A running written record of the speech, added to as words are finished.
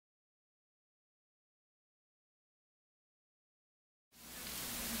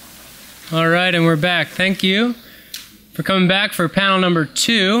All right, and we're back. Thank you for coming back for panel number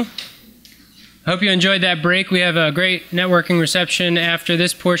 2. I hope you enjoyed that break. We have a great networking reception after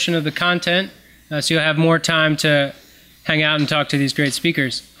this portion of the content, so you'll have more time to hang out and talk to these great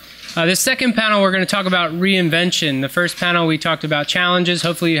speakers. This second panel, we're going to talk about reinvention. The first panel, we talked about challenges.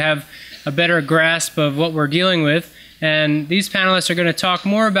 Hopefully you have a better grasp of what we're dealing with. And these panelists are going to talk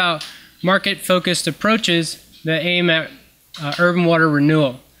more about market-focused approaches that aim at urban water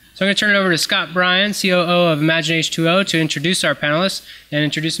renewal. So I'm going to turn it over to Scott Bryan, COO of Imagine H2O, to introduce our panelists and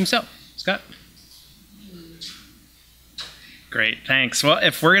introduce himself. Scott? Great, thanks. Well,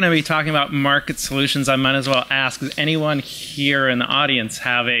 if we're going to be talking about market solutions, I might as well ask, does anyone here in the audience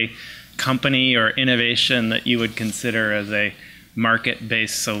have a company or innovation that you would consider as a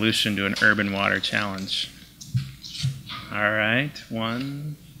market-based solution to an urban water challenge? All right,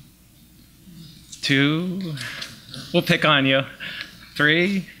 1, 2, we'll pick on you.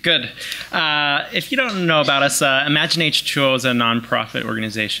 3, good. If you don't know about us, Imagine H2O is a nonprofit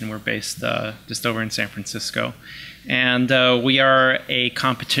organization. We're based just over in San Francisco. And we are a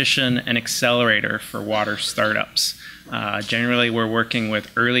competition and accelerator for water startups. Generally, we're working with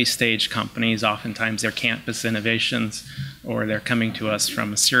early stage companies. Oftentimes, they're campus innovations, or they're coming to us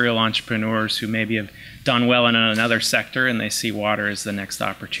from serial entrepreneurs who maybe have done well in another sector and they see water as the next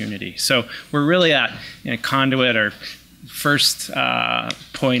opportunity. So we're really at conduit or first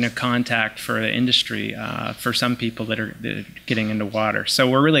point of contact for the industry for some people that are getting into water. So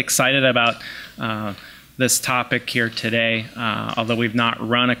we're really excited about this topic here today. Although we've not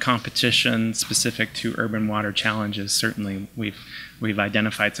run a competition specific to urban water challenges, certainly we've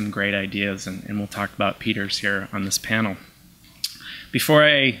identified some great ideas, and we'll talk about Peter's here on this panel. Before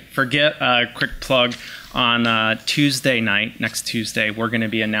I forget, a quick plug. On Tuesday night, next Tuesday, we're going to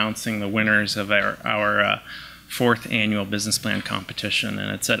be announcing the winners of our 4th annual business plan competition,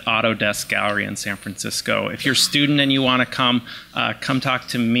 and it's at Autodesk Gallery in San Francisco. If you're a student and you want to come talk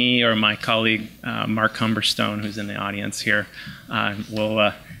to me or my colleague Mark Humberstone, who's in the audience here.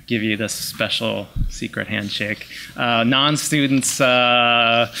 We'll give you this special secret handshake. Non-students, go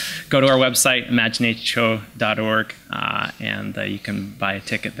to our website, imagineh2o.org, and you can buy a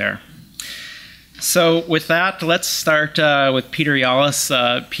ticket there. So with that, let's start with Peter Yallis.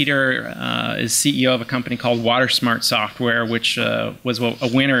 Peter is CEO of a company called WaterSmart Software, which was a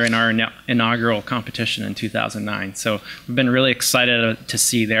winner in our inaugural competition in 2009. So we've been really excited to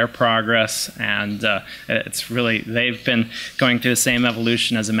see their progress, and it's really, they've been going through the same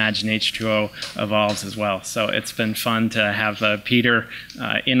evolution as Imagine H2O evolves as well. So it's been fun to have Peter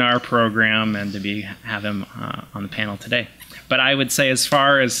in our program and to have him on the panel today. But I would say, as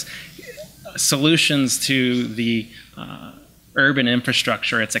far as solutions to the urban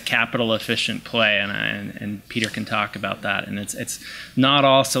infrastructure, it's a capital efficient play, and Peter can talk about that. And it's not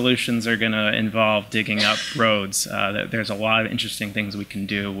all solutions are going to involve digging up roads. There's a lot of interesting things we can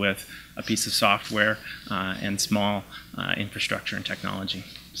do with a piece of software and small infrastructure and technology.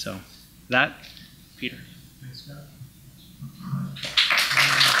 So that, Peter. Thanks, Scott.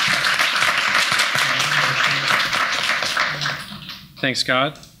 Thanks,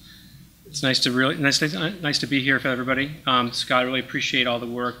 Scott. It's nice to be here for everybody. Scott, I really appreciate all the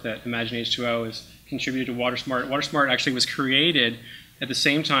work that Imagine H2O has contributed to WaterSmart. WaterSmart actually was created at the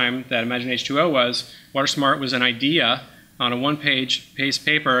same time that Imagine H2O was. WaterSmart was an idea on a one-page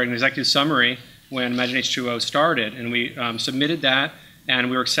paper, an executive summary, when Imagine H2O started. And we submitted that, and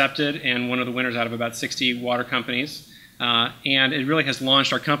we were accepted, and one of the winners out of about 60 water companies. And it really has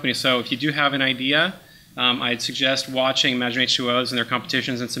launched our company. So if you do have an idea, I'd suggest watching Imagine H2O's and their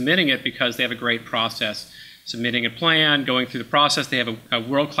competitions and submitting it, because they have a great process. Submitting a plan, going through the process. They have a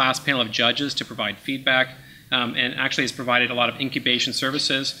world-class panel of judges to provide feedback, and actually has provided a lot of incubation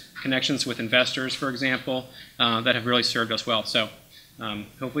services, connections with investors, for example, that have really served us well. So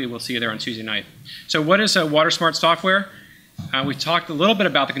hopefully we'll see you there on Tuesday night. So what is WaterSmart Software? We've talked a little bit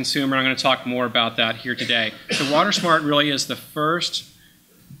about the consumer. I'm going to talk more about that here today. So WaterSmart really is the first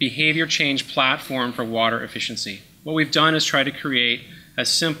behavior change platform for water efficiency. What we've done is try to create a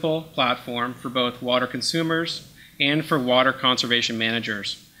simple platform for both water consumers and for water conservation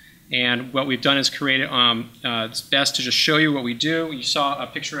managers. And what we've done is create it's best to just show you what we do. You saw a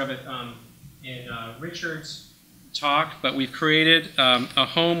picture of it in Richard's talk, but we've created a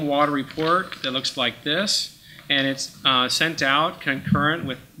home water report that looks like this, and it's sent out concurrent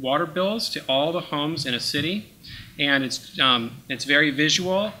with water bills to all the homes in a city. And it's very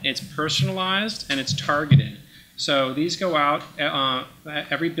visual, it's personalized, and it's targeted. So these go out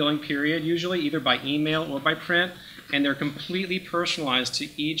every billing period, usually either by email or by print, and they're completely personalized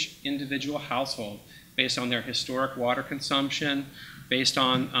to each individual household based on their historic water consumption, based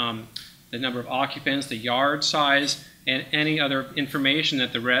on the number of occupants, the yard size, and any other information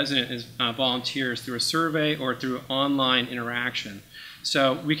that the resident volunteers through a survey or through online interaction.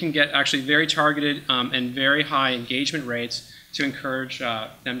 So we can get actually very targeted and very high engagement rates to encourage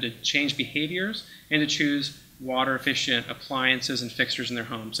them to change behaviors and to choose water-efficient appliances and fixtures in their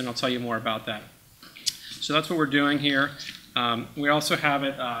homes. And I'll tell you more about that. So that's what we're doing here. We also have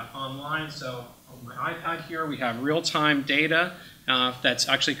it online. So on my iPad here, we have real-time data that's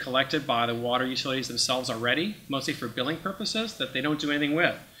actually collected by the water utilities themselves already, mostly for billing purposes that they don't do anything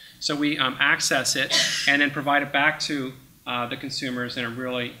with. So we access it and then provide it back to the consumers in a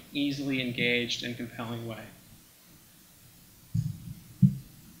really easily engaged and compelling way.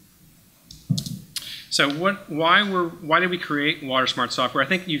 So why did we create WaterSmart software? I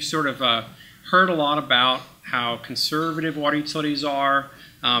think you've sort of heard a lot about how conservative water utilities are,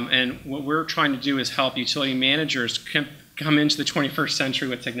 and what we're trying to do is help utility managers come into the 21st century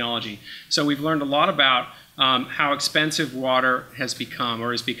with technology. So we've learned a lot about how expensive water has become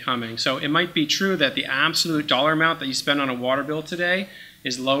or is becoming. So it might be true that the absolute dollar amount that you spend on a water bill today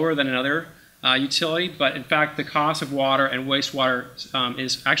is lower than another utility, but in fact the cost of water and wastewater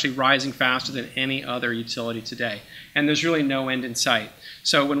is actually rising faster than any other utility today. And there's really no end in sight.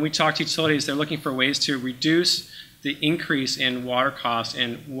 So when we talk to utilities, they're looking for ways to reduce the increase in water costs,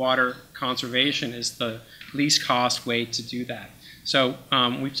 and water conservation is the least cost way to do that. So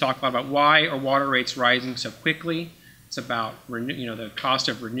we've talked a lot about why are water rates rising so quickly. It's about the cost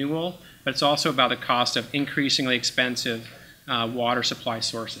of renewal, but it's also about the cost of increasingly expensive water supply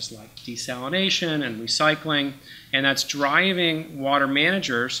sources like desalination and recycling, and that's driving water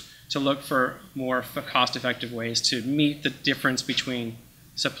managers to look for more cost-effective ways to meet the difference between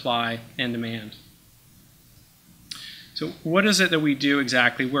supply and demand. So what is it that we do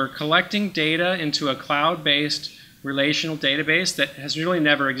exactly? We're collecting data into a cloud-based relational database that has really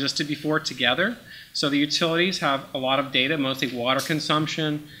never existed before together. So the utilities have a lot of data, mostly water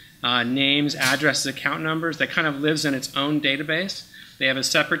consumption, names, addresses, account numbers, that kind of lives in its own database. They have a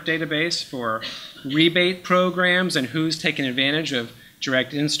separate database for rebate programs and who's taking advantage of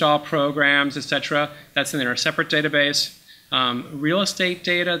direct install programs, etc. That's in their separate database. Real estate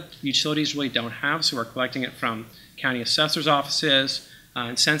data, utilities really don't have, so we're collecting it from county assessors' offices.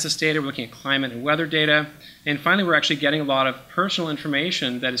 And census data, we're looking at climate and weather data. And finally, we're actually getting a lot of personal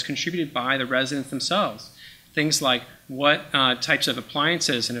information that is contributed by the residents themselves. Things like what types of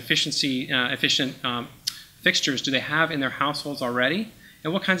appliances and efficient fixtures do they have in their households already,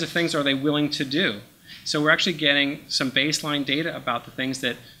 and what kinds of things are they willing to do. So we're actually getting some baseline data about the things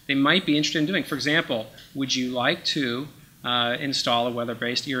that they might be interested in doing. For example, would you like to install a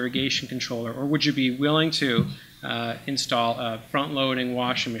weather-based irrigation controller, or would you be willing to install a front-loading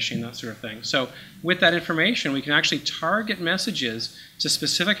washing machine, that sort of thing. So with that information, we can actually target messages to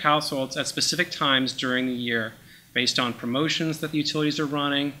specific households at specific times during the year based on promotions that the utilities are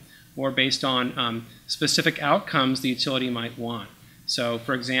running or based on specific outcomes the utility might want. So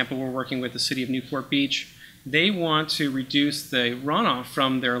for example, we're working with the city of Newport Beach. They want to reduce the runoff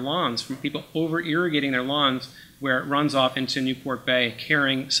from their lawns, from people over-irrigating their lawns where it runs off into Newport Bay,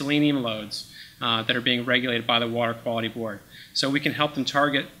 carrying selenium loads that are being regulated by the Water Quality Board. So we can help them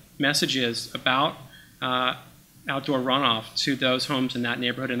target messages about outdoor runoff to those homes in that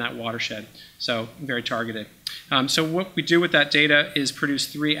neighborhood, in that watershed. So very targeted. So what we do with that data is produce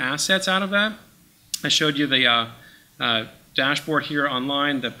 3 assets out of that. I showed you the dashboard here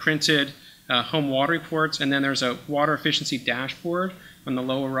online, the printed home water reports, and then there's a water efficiency dashboard on the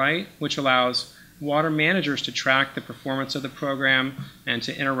lower right, which allows water managers to track the performance of the program and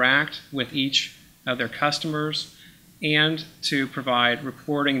to interact with each of their customers and to provide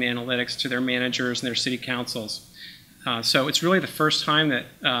reporting and analytics to their managers and their city councils. So it's really the first time that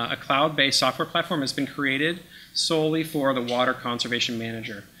a cloud-based software platform has been created solely for the water conservation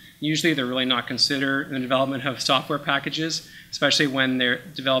manager. Usually they're really not considered in the development of software packages, especially when they're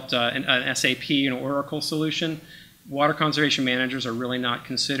developed an SAP, an Oracle solution. Water conservation managers are really not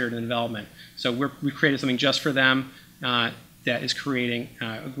considered in development. So we created something just for them that is creating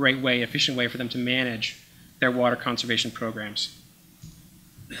a great way, efficient way for them to manage their water conservation programs.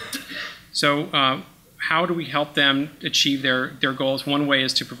 So how do we help them achieve their goals? One way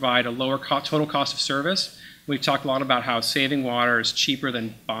is to provide a lower total cost of service. We've talked a lot about how saving water is cheaper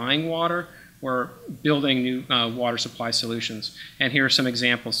than buying water or building new water supply solutions. And here are some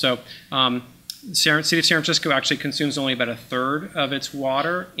examples. So City of San Francisco actually consumes only about 1/3 of its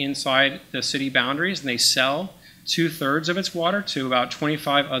water inside the city boundaries, and they sell 2/3 of its water to about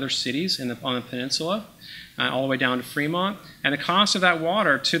 25 other cities on the peninsula, all the way down to Fremont. And the cost of that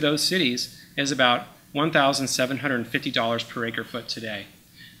water to those cities is about $1,750 per acre foot today.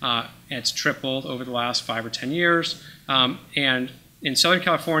 It's tripled over the last 5 or 10 years. And in Southern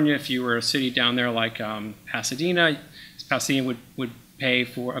California, if you were a city down there like Pasadena would pay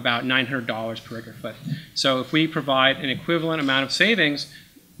for about $900 per acre foot. So if we provide an equivalent amount of savings,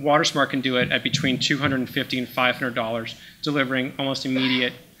 WaterSmart can do it at between $250 and $500, delivering almost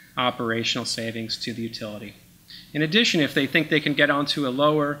immediate operational savings to the utility. In addition, if they think they can get onto a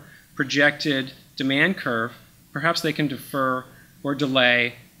lower projected demand curve, perhaps they can defer or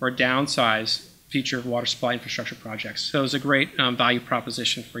delay or downsize future water supply infrastructure projects. So it's a great value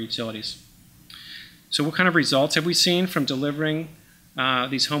proposition for utilities. So what kind of results have we seen from delivering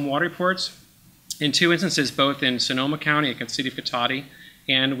these home water reports? In 2 instances, both in Sonoma County, the city of Cotati,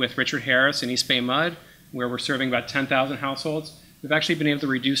 and with Richard Harris in East Bay Mud, where we're serving about 10,000 households, we've actually been able to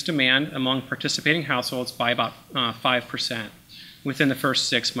reduce demand among participating households by about 5% within the first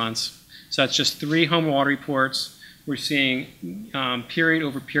 6 months. So that's just 3 home water reports. We're seeing period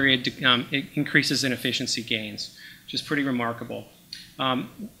over period increases in efficiency gains, which is pretty remarkable.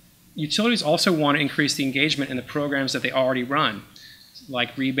 Utilities also want to increase the engagement in the programs that they already run,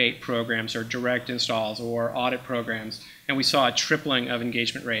 like rebate programs or direct installs or audit programs. And we saw a tripling of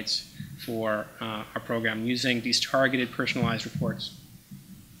engagement rates for our program using these targeted personalized reports.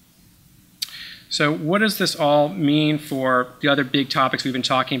 So what does this all mean for the other big topics we've been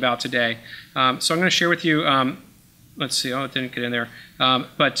talking about today? So I'm going to share with you, let's see, oh, it didn't get in there.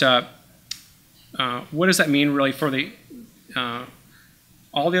 What does that mean really for the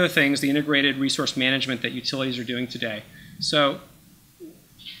all the other things, the integrated resource management that utilities are doing today? So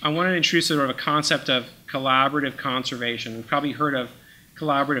I wanted to introduce sort of a concept of collaborative conservation. You've probably heard of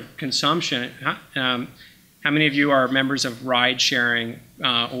collaborative consumption. How many of you are members of ride sharing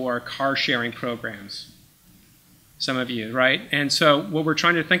or car sharing programs? Some of you, right? And so what we're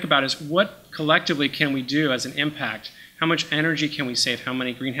trying to think about is what collectively can we do as an impact? How much energy can we save? How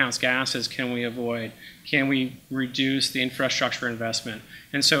many greenhouse gases can we avoid? Can we reduce the infrastructure investment?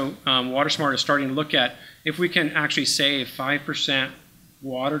 And so WaterSmart is starting to look at if we can actually save 5%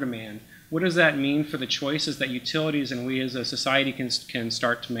 water demand, what does that mean for the choices that utilities and we as a society can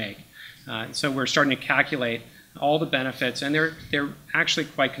start to make? So we're starting to calculate all the benefits, and they're actually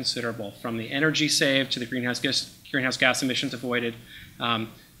quite considerable, from the energy saved to the greenhouse gas emissions avoided.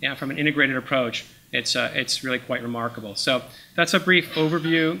 Yeah, from an integrated approach, it's really quite remarkable. So that's a brief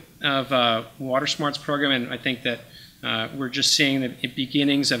overview of WaterSmart's program, and I think that we're just seeing the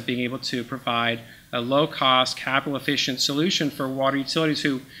beginnings of being able to provide a low-cost, capital-efficient solution for water utilities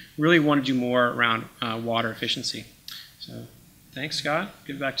who really want to do more around water efficiency. So thanks, Scott.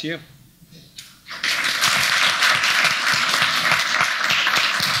 Give it back to you.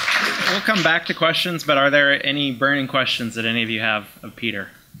 We'll come back to questions, but are there any burning questions that any of you have of Peter?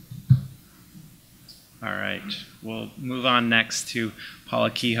 All right, we'll move on next to Paula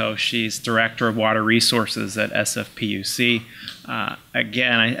Kehoe. She's Director of Water Resources at SFPUC.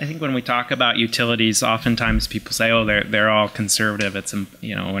 Again, I think when we talk about utilities, oftentimes people say, oh, they're all conservative. It's,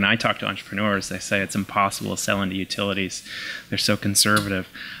 you know, when I talk to entrepreneurs, they say it's impossible to sell into utilities. They're so conservative.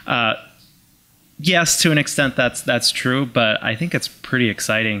 Yes, to an extent that's true, but I think it's pretty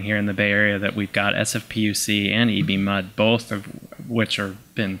exciting here in the Bay Area that we've got SFPUC and EB Mud, both of which have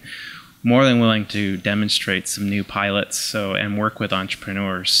been more than willing to demonstrate some new pilots and work with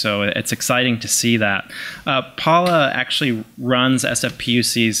entrepreneurs. So it's exciting to see that. Paula actually runs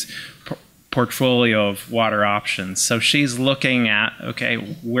SFPUC's portfolio of water options. So she's looking at, okay,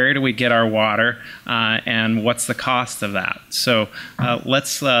 where do we get our water and what's the cost of that? So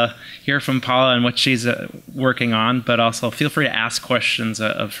let's hear from Paula and what she's working on, but also feel free to ask questions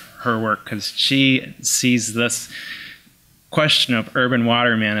of her work, because she sees this question of urban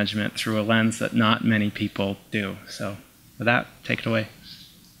water management through a lens that not many people do. So with that, take it away.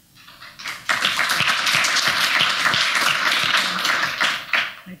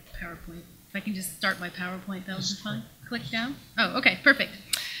 My PowerPoint. If I can just start my PowerPoint, that would be fine. Click down. Oh, okay, perfect.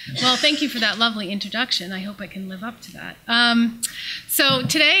 Well, thank you for that lovely introduction. I hope I can live up to that. So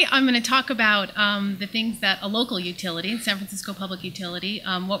today I'm going to talk about the things that a local utility, San Francisco Public Utility,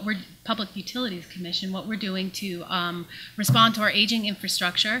 Public Utilities Commission, what we're doing to respond to our aging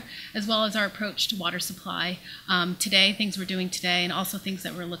infrastructure, as well as our approach to water supply today, things we're doing today, and also things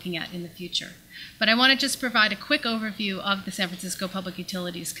that we're looking at in the future. But I want to just provide a quick overview of the San Francisco Public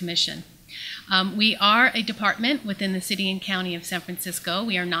Utilities Commission. We are a department within the city and county of San Francisco.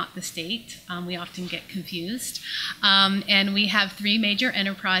 We are not the state. We often get confused. And we have 3 major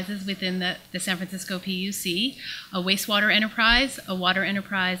enterprises within the San Francisco PUC: a wastewater enterprise, a water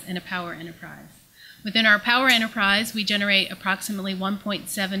enterprise, and a power enterprise. Within our power enterprise, we generate approximately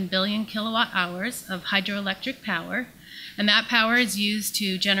 1.7 billion kilowatt hours of hydroelectric power, and that power is used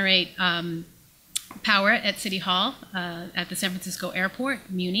to generate power at City Hall, at the San Francisco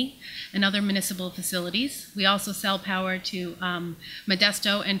Airport, Muni, and other municipal facilities. We also sell power to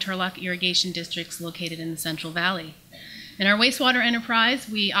Modesto and Turlock irrigation districts located in the Central Valley. In our wastewater enterprise,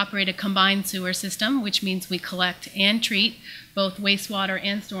 we operate a combined sewer system, which means we collect and treat both wastewater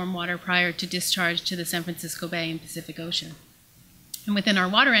and stormwater prior to discharge to the San Francisco Bay and Pacific Ocean. And within our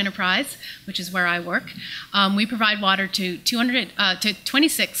water enterprise, which is where I work, we provide water to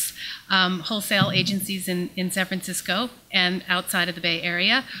 26 wholesale agencies in San Francisco and outside of the Bay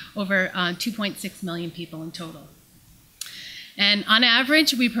Area, over 2.6 million people in total. And on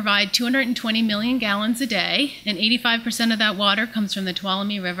average, we provide 220 million gallons a day, and 85% of that water comes from the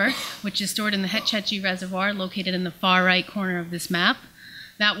Tuolumne River, which is stored in the Hetch Hetchy Reservoir located in the far right corner of this map.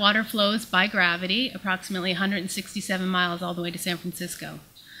 That water flows by gravity, approximately 167 miles all the way to San Francisco.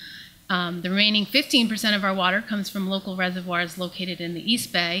 The remaining 15% of our water comes from local reservoirs located in the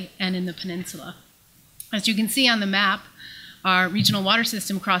East Bay and in the peninsula. As you can see on the map, our regional water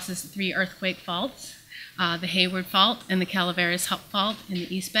system crosses 3 earthquake faults, the Hayward Fault and the Calaveras Fault in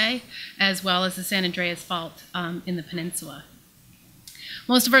the East Bay, as well as the San Andreas Fault in the peninsula.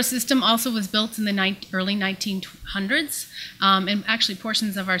 Most of our system also was built in the early 1900s, and actually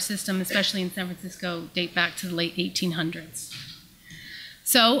portions of our system, especially in San Francisco, date back to the late 1800s.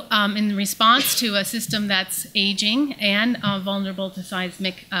 So in response to a system that's aging and vulnerable to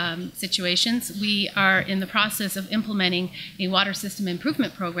seismic situations, we are in the process of implementing a water system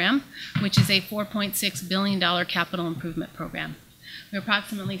improvement program, which is a $4.6 billion capital improvement program. We're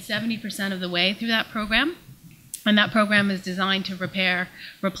approximately 70% of the way through that program. And that program is designed to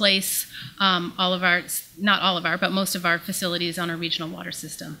replace all of our, not all of our, but most of our facilities on our regional water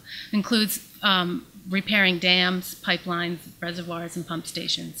system. It includes repairing dams, pipelines, reservoirs, and pump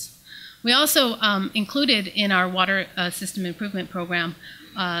stations. We also included in our water system improvement program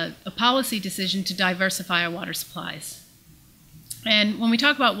a policy decision to diversify our water supplies. And when we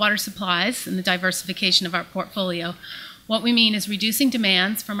talk about water supplies and the diversification of our portfolio, what we mean is reducing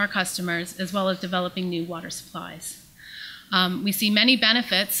demands from our customers as well as developing new water supplies. We see many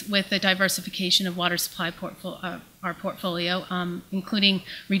benefits with the diversification of water supply our portfolio, including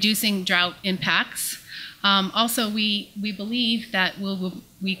reducing drought impacts. Also, we believe that we'll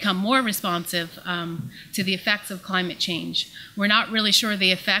become more responsive to the effects of climate change. We're not really sure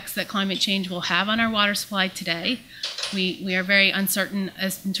the effects that climate change will have on our water supply today. We are very uncertain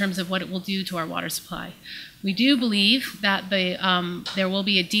in terms of what it will do to our water supply. We do believe that there will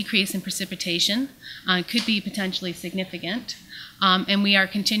be a decrease in precipitation, could be potentially significant, and we are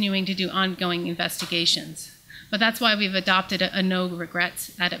continuing to do ongoing investigations. But that's why we've adopted a no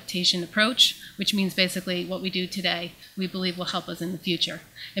regrets adaptation approach, which means basically what we do today, we believe will help us in the future.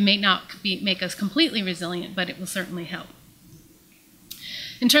 It may not make us completely resilient, but it will certainly help.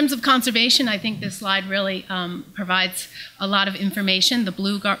 In terms of conservation, I think this slide really provides a lot of information. The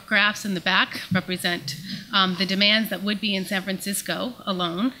blue graphs in the back represent the demands that would be in San Francisco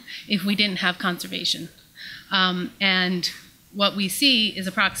alone if we didn't have conservation. And what we see is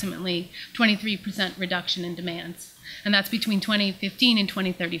approximately 23% reduction in demands. And that's between 2015 and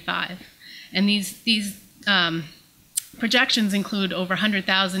 2035. And these projections include over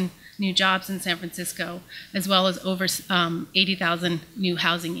 100,000 new jobs in San Francisco, as well as over 80,000 new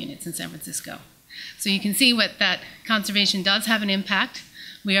housing units in San Francisco. So you can see what that conservation does have an impact.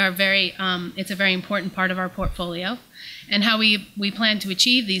 We are it's a very important part of our portfolio. And how we plan to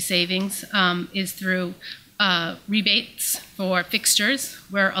achieve these savings is through rebates for fixtures.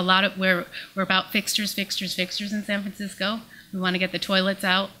 We're about fixtures in San Francisco. We want to get the toilets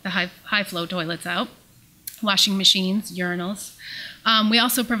out, the high flow toilets out, washing machines, urinals. We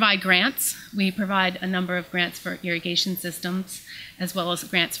also provide grants. We provide a number of grants for irrigation systems, as well as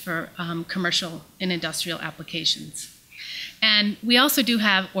grants for commercial and industrial applications. And we also do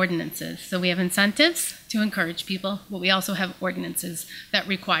have ordinances. So we have incentives to encourage people, but we also have ordinances that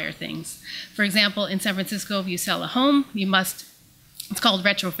require things. For example, in San Francisco, if you sell a home, you must, it's called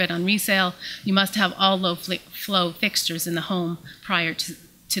retrofit on resale, you must have all low flow fixtures in the home prior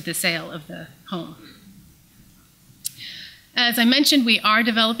to the sale of the home. As I mentioned, we are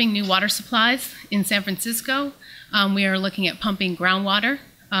developing new water supplies in San Francisco. We are looking at pumping groundwater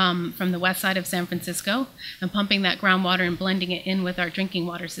from the west side of San Francisco and pumping that groundwater and blending it in with our drinking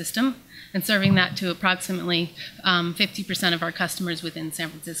water system and serving that to approximately 50% of our customers within San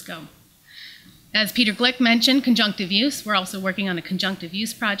Francisco. As Peter Glick mentioned, conjunctive use. We're also working on a conjunctive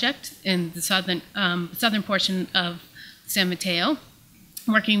use project in the southern portion of San Mateo,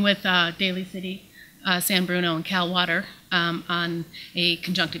 working with Daly City San Bruno, and Cal Water on a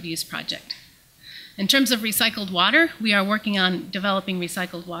conjunctive use project. In terms of recycled water, we are working on developing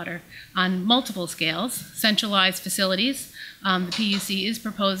recycled water on multiple scales, centralized facilities. The PUC is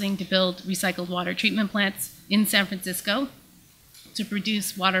proposing to build recycled water treatment plants in San Francisco to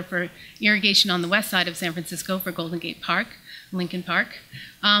produce water for irrigation on the west side of San Francisco for Golden Gate Park, Lincoln Park.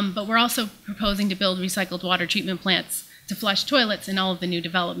 But we're also proposing to build recycled water treatment plants to flush toilets in all of the new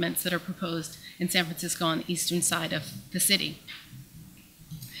developments that are proposed in San Francisco on the eastern side of the city.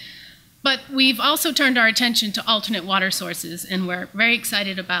 But we've also turned our attention to alternate water sources, and we're very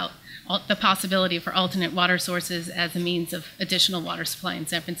excited about the possibility for alternate water sources as a means of additional water supply in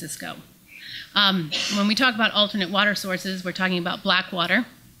San Francisco. When we talk about alternate water sources, we're talking about black water,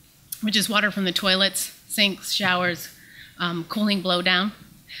 which is water from the toilets, sinks, showers, cooling blowdown.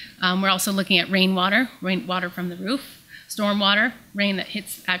 We're also looking at rainwater from the roof, stormwater, rain that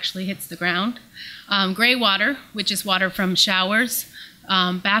actually hits the ground, gray water, which is water from showers,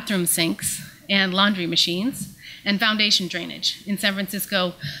 bathroom sinks, and laundry machines, and foundation drainage. In San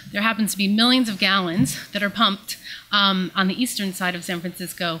Francisco, there happens to be millions of gallons that are pumped on the eastern side of San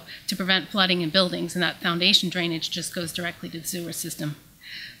Francisco to prevent flooding in buildings, and that foundation drainage just goes directly to the sewer system.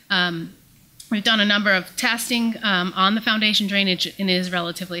 We've done a number of testing on the foundation drainage, and it is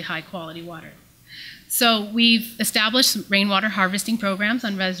relatively high quality water. So we've established rainwater harvesting programs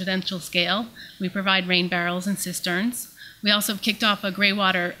on residential scale. We provide rain barrels and cisterns. We also have kicked off a gray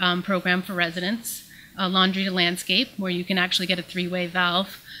water program for residents, laundry to landscape, where you can actually get a three-way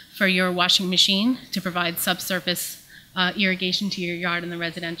valve for your washing machine to provide subsurface irrigation to your yard on the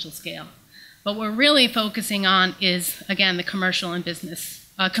residential scale. What we're really focusing on is, again, the commercial and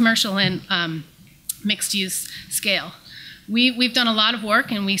mixed-use scale. We've done a lot of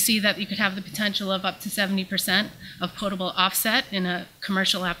work, and we see that you could have the potential of up to 70% of potable offset in a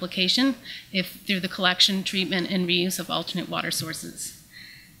commercial application through the collection, treatment, and reuse of alternate water sources.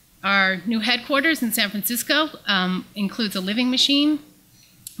 Our new headquarters in San Francisco includes a living machine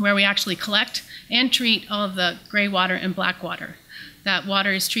where we actually collect and treat all of the gray water and black water. That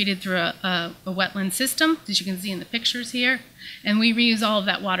water is treated through a wetland system, as you can see in the pictures here, and we reuse all of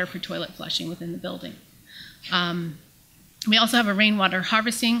that water for toilet flushing within the building. We also have a rainwater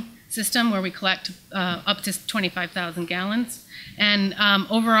harvesting system where we collect up to 25,000 gallons. And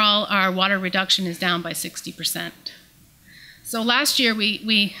overall, our water reduction is down by 60%. So last year,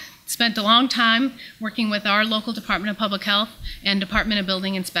 we spent a long time working with our local Department of Public Health and Department of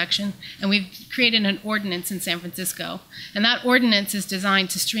Building Inspection, and we've created an ordinance in San Francisco. And that ordinance is designed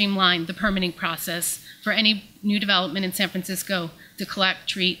to streamline the permitting process for any new development in San Francisco to collect,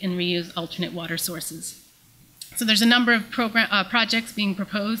 treat, and reuse alternate water sources. So there's a number of projects being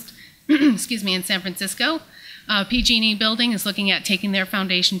proposed excuse me, in San Francisco. PG&E Building is looking at taking their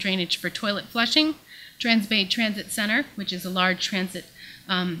foundation drainage for toilet flushing. Transbay Transit Center, which is a large transit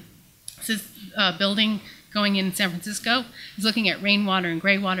building going in San Francisco, is looking at rainwater and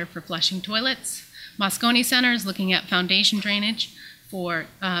gray water for flushing toilets. Moscone Center is looking at foundation drainage for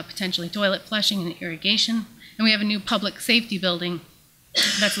potentially toilet flushing and irrigation. And we have a new public safety building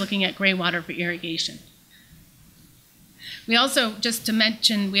that's looking at gray water for irrigation. We also, just to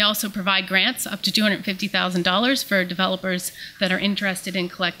mention, we also provide grants up to $250,000 for developers that are interested in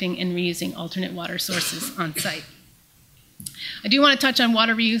collecting and reusing alternate water sources on site. I do want to touch on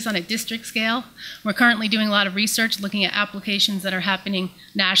water reuse on a district scale. We're currently doing a lot of research looking at applications that are happening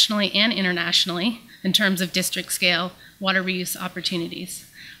nationally and internationally in terms of district scale water reuse opportunities.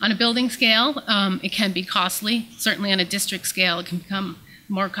 On a building scale, it can be costly. Certainly on a district scale, it can become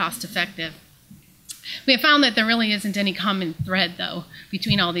more cost effective. We have found that there really isn't any common thread, though,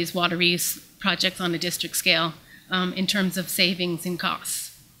 between all these water reuse projects on a district scale in terms of savings and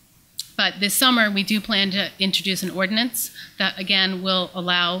costs. But this summer, we do plan to introduce an ordinance that, again, will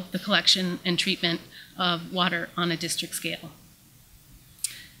allow the collection and treatment of water on a district scale.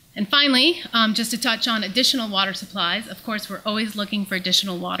 And finally, just to touch on additional water supplies, of course, we're always looking for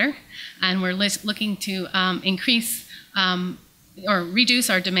additional water, and we're looking to increase or reduce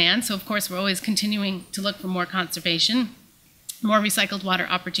our demand. So of course, we're always continuing to look for more conservation, more recycled water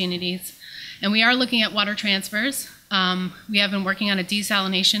opportunities. And we are looking at water transfers. We have been working on a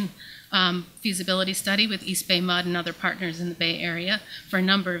desalination feasibility study with East Bay Mud and other partners in the Bay Area for a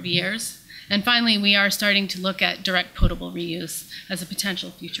number of years. And finally, we are starting to look at direct potable reuse as a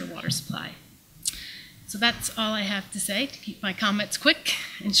potential future water supply. So that's all I have to say to keep my comments quick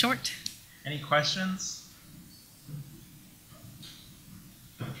and short. Any questions?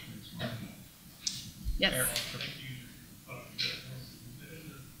 Yes.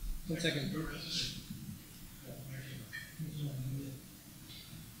 1 second.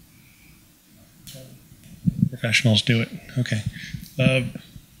 professionals do it. Okay.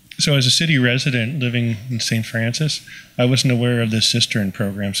 So as a city resident living in St. Francis, I wasn't aware of this cistern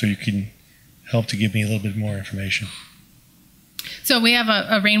program, so you can help to give me a little bit more information. So we have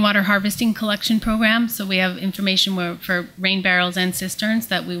a rainwater harvesting collection program. So we have information for rain barrels and cisterns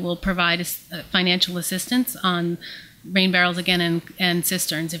that we will provide financial assistance on rain barrels again and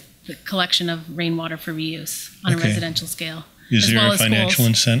cisterns, if the collection of rainwater for reuse on a residential scale. Is there a financial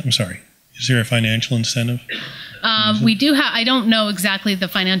incentive? I'm sorry. Is there a financial incentive? We do have, I don't know exactly the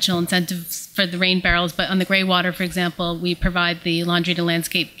financial incentives for the rain barrels, but on the gray water, for example, we provide the laundry to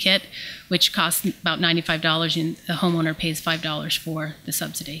landscape kit, which costs about $95, and the homeowner pays $5 for the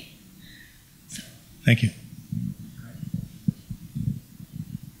subsidy. So. Thank you.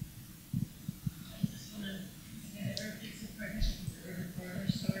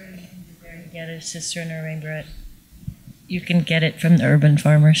 Get a cistern or rain barrel. You can get it from the urban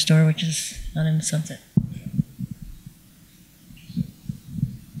farmer store, which is on in Sunset.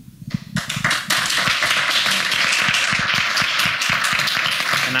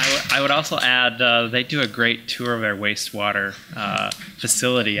 And I would also add, they do a great tour of their wastewater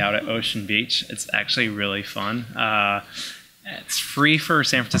facility out at Ocean Beach. It's actually really fun. It's free for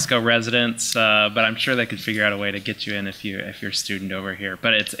San Francisco residents, but I'm sure they could figure out a way to get you in if you're a student over here.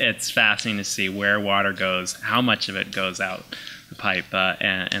 But it's fascinating to see where water goes, how much of it goes out the pipe,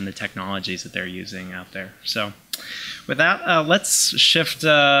 and the technologies that they're using out there. So with that, let's shift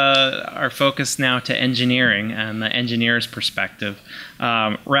our focus now to engineering and the engineer's perspective.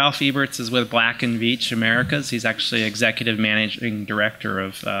 Ralph Eberts is with Black & Veatch Americas. He's actually executive managing director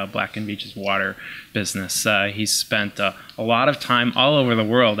of Black & Veatch's water business. He's spent a lot of time all over the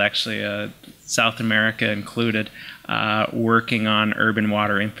world, actually, South America included, working on urban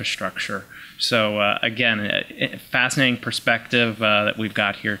water infrastructure. So again, a fascinating perspective that we've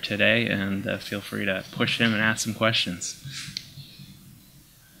got here today, and feel free to push him and ask some questions.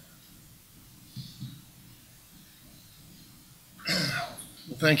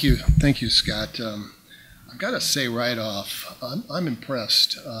 Well, thank you, Scott. I've got to say right off, I'm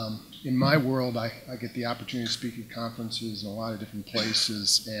impressed. In my world, I get the opportunity to speak at conferences in a lot of different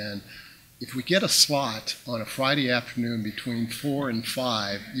places, and if we get a slot on a Friday afternoon between 4 and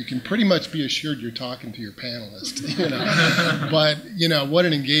 5, you can pretty much be assured you're talking to your panelist. But what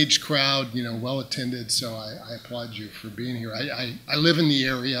an engaged crowd, well attended. So I applaud you for being here. I live in the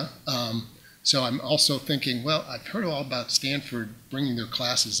area, so I'm also thinking, well, I've heard all about Stanford bringing their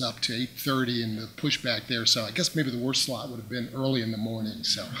classes up to 8:30 and the pushback there. So I guess maybe the worst slot would have been early in the morning.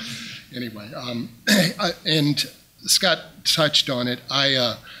 So anyway, and Scott touched on it.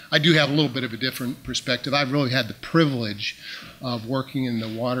 I do have a little bit of a different perspective. I've really had the privilege of working in the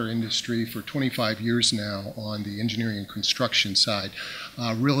water industry for 25 years now on the engineering and construction side,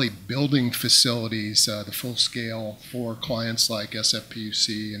 really building facilities, the full scale for clients like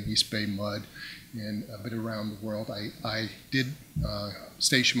SFPUC and East Bay Mud and a bit around the world. I did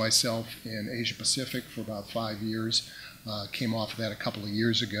station myself in Asia Pacific for about 5 years. Came off of that a couple of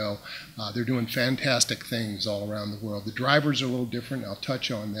years ago. They're doing fantastic things all around the world. The drivers are a little different. I'll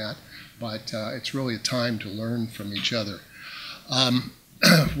touch on that, but it's really a time to learn from each other.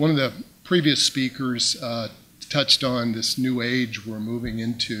 One of the previous speakers touched on this new age we're moving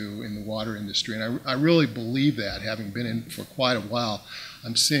into in the water industry, and I really believe that, having been in for quite a while.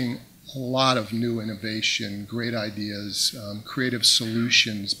 I'm seeing a lot of new innovation, great ideas, creative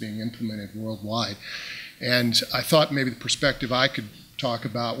solutions being implemented worldwide. And I thought maybe the perspective I could talk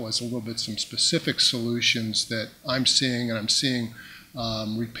about was a little bit some specific solutions that I'm seeing, and I'm seeing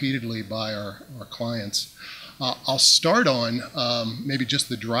repeatedly by our clients. I'll start on maybe just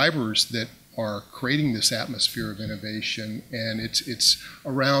the drivers that are creating this atmosphere of innovation, and it's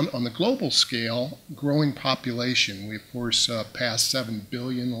around, on the global scale, growing population. We, of course, passed 7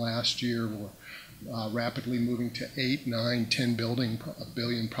 billion last year. We're rapidly moving to 8, 9, 10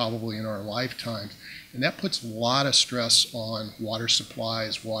 billion probably in our lifetimes. And that puts a lot of stress on water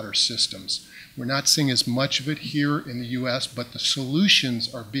supplies, water systems. We're not seeing as much of it here in the U.S., but the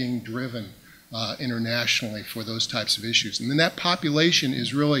solutions are being driven internationally for those types of issues. And then that population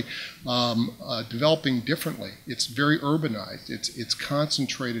is really developing differently. It's very urbanized. It's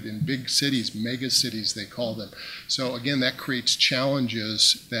concentrated in big cities, mega cities they call them. So again, that creates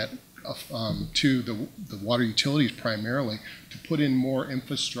challenges that to the water utilities primarily to put in more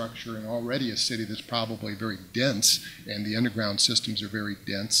infrastructure in already a city that's probably very dense, and the underground systems are very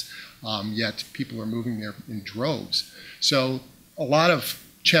dense, yet people are moving there in droves. So a lot of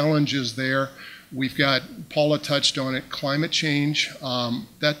challenges there. We've got, Paula touched on it, climate change.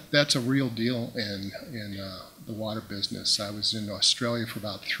 That's a real deal in the the water business. I was in Australia for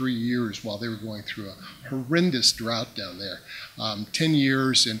about 3 years while they were going through a horrendous drought down there. 10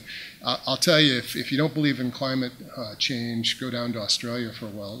 years, and I'll tell you, if you don't believe in climate change, go down to Australia for a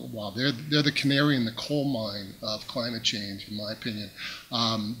while. They're the canary in the coal mine of climate change, in my opinion.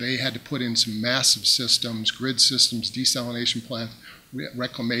 They had to put in some massive systems, grid systems, desalination plants,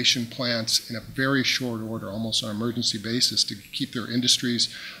 reclamation plants in a very short order, almost on an emergency basis, to keep their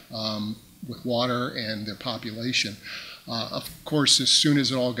industries with water and their population. Of course, as soon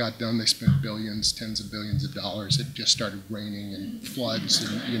as it all got done, they spent billions, tens of billions of dollars. It just started raining and floods,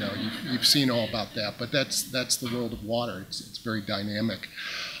 and you've seen all about that. But that's the world of water. It's very dynamic.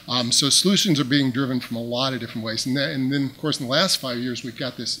 So solutions are being driven from a lot of different ways. And then, of course, in the last 5 years, we've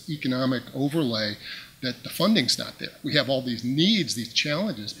got this economic overlay that the funding's not there. We have all these needs, these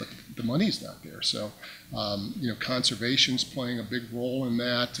challenges, but the money's not there. So, conservation's playing a big role in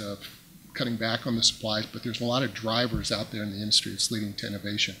that, cutting back on the supplies, but there's a lot of drivers out there in the industry that's leading to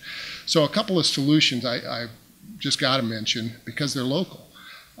innovation. So a couple of solutions I just got to mention because they're local.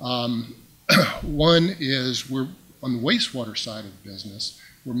 One is we're on the wastewater side of the business,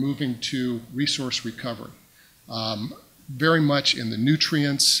 we're moving to resource recovery, very much in the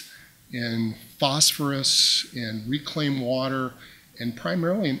nutrients, in phosphorus, in reclaimed water, and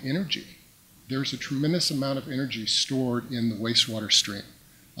primarily in energy. There's a tremendous amount of energy stored in the wastewater stream.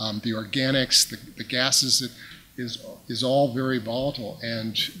 The organics, the gases, is all very volatile,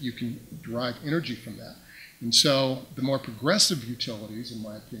 and you can derive energy from that. And so the more progressive utilities, in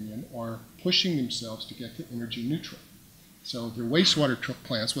my opinion, are pushing themselves to get to energy neutral. So their wastewater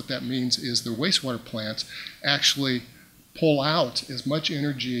plants, what that means is their wastewater plants actually pull out as much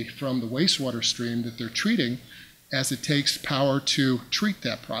energy from the wastewater stream that they're treating as it takes power to treat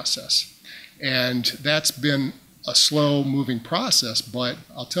that process. And that's been a slow-moving process, but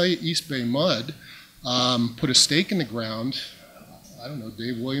I'll tell you, East Bay Mud put a stake in the ground. I don't know,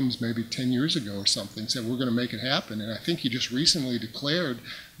 Dave Williams maybe 10 years ago or something said we're going to make it happen, and I think he just recently declared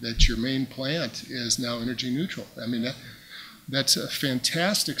that your main plant is now energy neutral. I mean, that's a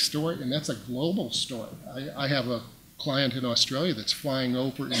fantastic story, and that's a global story. I have a client in Australia that's flying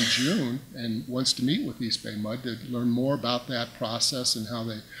over in June and wants to meet with East Bay Mud to learn more about that process and how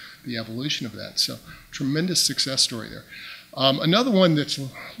the evolution of that. So tremendous success story there. Another one that's a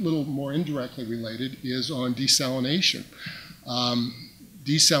little more indirectly related is on desalination.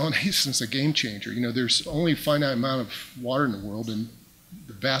 Desalination is a game changer. You know, there's only a finite amount of water in the world, and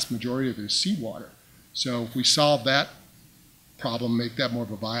the vast majority of it is seawater. So if we solve that problem, make that more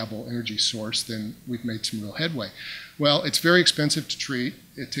of a viable energy source, then we've made some real headway. Well, it's very expensive to treat.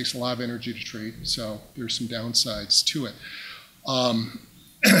 It takes a lot of energy to treat, so there's some downsides to it.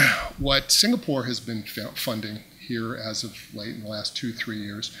 What Singapore has been funding here as of late in the last 2-3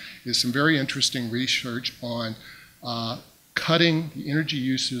 years is some very interesting research on cutting the energy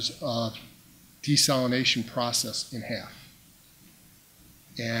uses of desalination process in half.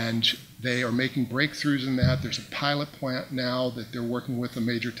 And they are making breakthroughs in that. There's a pilot plant now that they're working with a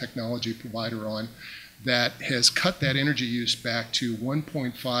major technology provider on that has cut that energy use back to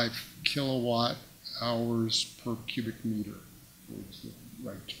 1.5 kilowatt hours per cubic meter,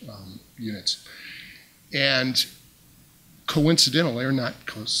 units. And coincidentally, or not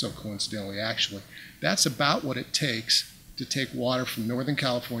so coincidentally actually, that's about what it takes to take water from Northern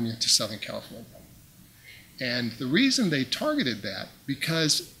California to Southern California. And the reason they targeted that,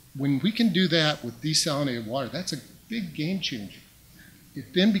 because when we can do that with desalinated water, that's a big game changer.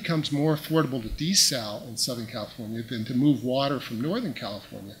 It then becomes more affordable to desal in Southern California than to move water from Northern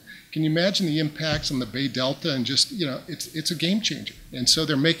California. Can you imagine the impacts on the Bay Delta? And just, you know, it's a game changer. And so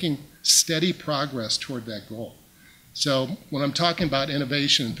they're making steady progress toward that goal. So when I'm talking about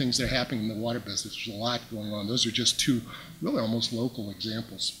innovation and things that are happening in the water business, there's a lot going on. Those are just two really almost local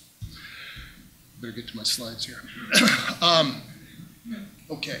examples. Better get to my slides here.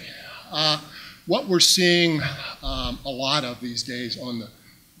 Okay. What we're seeing a lot of these days on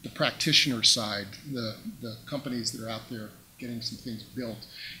the practitioner side, the companies that are out there getting some things built,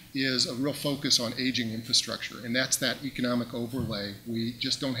 is a real focus on aging infrastructure, and that's that economic overlay. We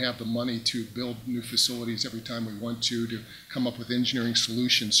just don't have the money to build new facilities every time we want to come up with engineering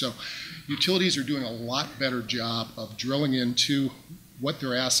solutions. So utilities are doing a lot better job of drilling into what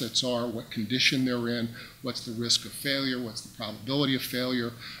their assets are, what condition they're in, what's the risk of failure, what's the probability of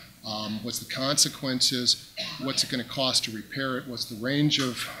failure, what's the consequences, what's it going to cost to repair it, what's the range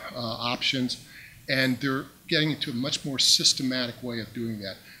of options, and they're getting into a much more systematic way of doing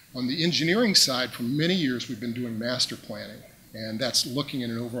that. On the engineering side, for many years we've been doing master planning, And that's looking at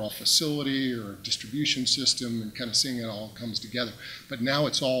an overall facility or distribution system and kind of seeing it all comes together. But now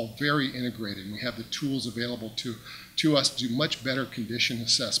it's all very integrated, and we have the tools available to us to do much better condition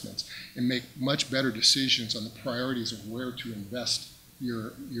assessments and make much better decisions on the priorities of where to invest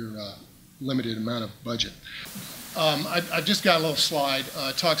your limited amount of budget. I've just got a little slide.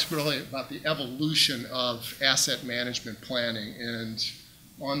 It talks really about the evolution of asset management planning. And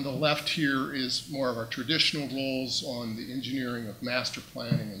on the left here is more of our traditional roles on the engineering of master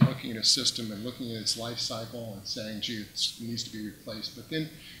planning and looking at a system and looking at its life cycle and saying, gee, it needs to be replaced. But then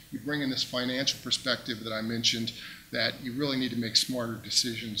you bring in this financial perspective that I mentioned, that you really need to make smarter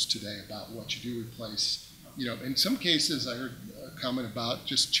decisions today about what you do replace. You know, in some cases, I heard a comment about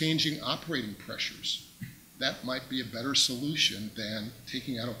just changing operating pressures. That might be a better solution than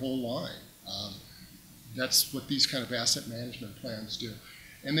taking out a whole line. That's what these kind of asset management plans do.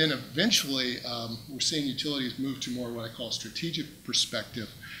 And then eventually, we're seeing utilities move to more what I call strategic perspective,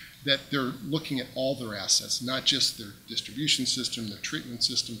 that they're looking at all their assets, not just their distribution system, their treatment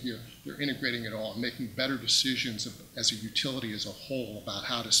system here. They're integrating it all and making better decisions as a utility as a whole about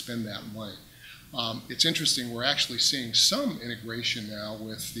how to spend that money. It's interesting, we're actually seeing some integration now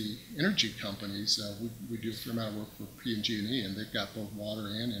with the energy companies. We do a fair amount of work for P&G&E, and they've got both water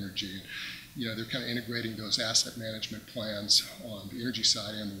and energy. You know, they're kind of integrating those asset management plans on the energy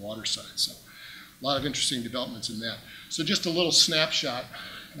side and the water side. So a lot of interesting developments in that. So just a little snapshot.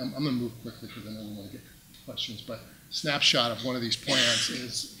 I'm going to move quickly because I know we want to get questions, but snapshot of one of these plans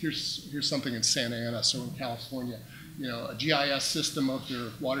is here's something in Santa Ana, so in California. You know, a GIS system of their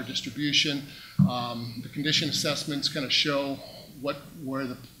water distribution. The condition assessments kind of show where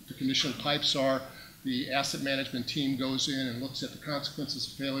the condition of pipes are. The asset management team goes in and looks at the consequences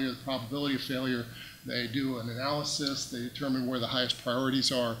of failure, the probability of failure. They do an analysis, they determine where the highest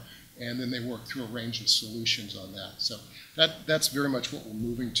priorities are, and then they work through a range of solutions on that. So that's very much what we're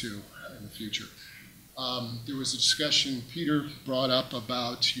moving to in the future. There was a discussion Peter brought up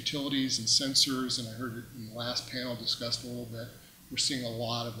about utilities and sensors, and I heard it in the last panel discussed a little bit. We're seeing a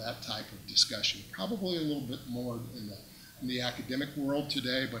lot of that type of discussion, probably a little bit more in the academic world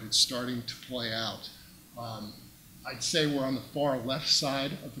today, but it's starting to play out. I'd say we're on the far left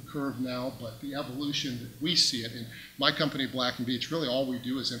side of the curve now, but the evolution that we see it in my company, Black & Veatch, really all we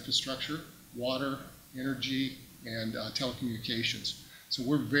do is infrastructure, water, energy, and telecommunications. So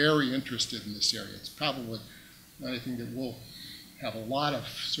we're very interested in this area. It's probably not anything that we'll have a lot of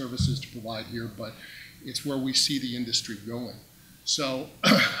services to provide here, but it's where we see the industry going. So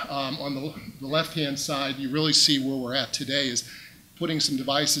on the left-hand side, you really see where we're at today is putting some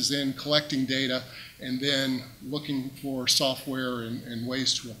devices in, collecting data, and then looking for software and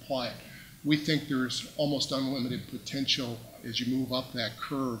ways to apply it. We think there's almost unlimited potential as you move up that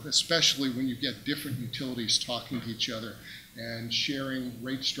curve, especially when you get different utilities talking to each other and sharing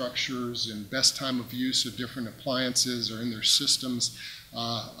rate structures and best time of use of different appliances or in their systems.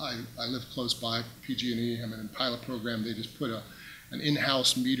 I live close by PG&E. I'm in a pilot program. They just put an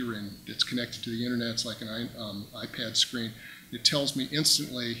in-house meter in that's connected to the internet. It's like an iPad screen. It tells me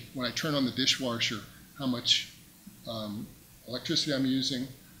instantly when I turn on the dishwasher how much electricity I'm using,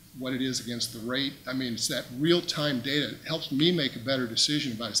 what it is against the rate. I mean, it's that real-time data. It helps me make a better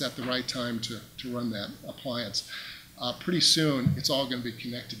decision about is that the right time to run that appliance. Pretty soon, it's all going to be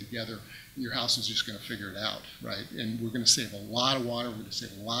connected together, and your house is just going to figure it out, right? And we're going to save a lot of water. We're going to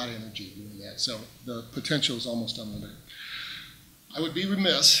save a lot of energy doing that. So the potential is almost unlimited. I would be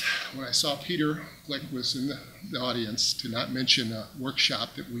remiss when I saw Peter Glick was in the audience to not mention a workshop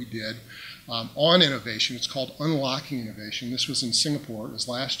that we did on innovation. It's called Unlocking Innovation. This was in Singapore. It was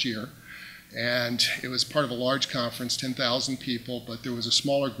last year. And it was part of a large conference, 10,000 people, but there was a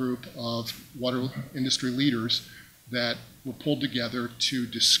smaller group of water industry leaders that were pulled together to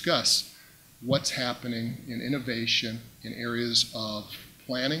discuss what's happening in innovation in areas of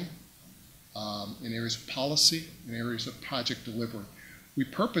planning, in areas of policy, in areas of project delivery. We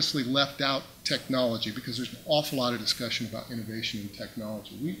purposely left out technology because there's an awful lot of discussion about innovation and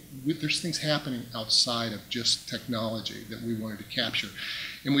technology. There's things happening outside of just technology that we wanted to capture.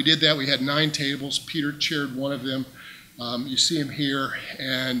 And we did that. We had 9 tables. Peter chaired one of them. You see him here,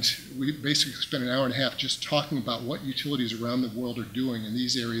 and we basically spent an hour and a half just talking about what utilities around the world are doing in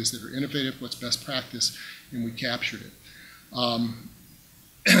these areas that are innovative, what's best practice, and we captured it.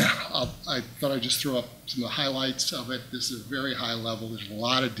 I thought I'd just throw up some of the highlights of it. This is a very high level. There's a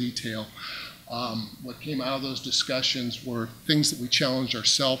lot of detail. What came out of those discussions were things that we challenged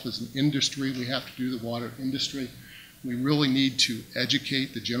ourselves as an industry. We have to do the water industry. We really need to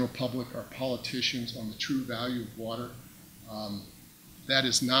educate the general public, our politicians, on the true value of water. That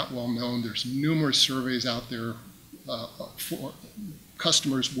is not well known. There's numerous surveys out there for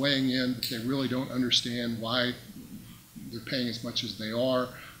customers weighing in that they really don't understand why they're paying as much as they are,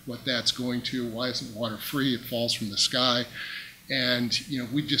 what that's going to, why isn't water free, it falls from the sky. And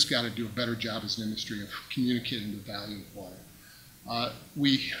we've just got to do a better job as an industry of communicating the value of water.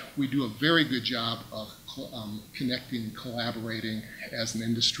 We do a very good job of connecting and collaborating as an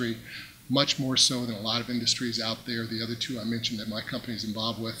industry, much more so than a lot of industries out there. The other two I mentioned that my company is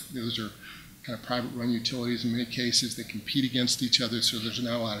involved with, those are kind of private run utilities in many cases. They compete against each other, so there's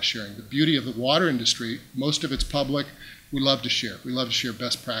not a lot of sharing. The beauty of the water industry, most of it's public. We love to share. We love to share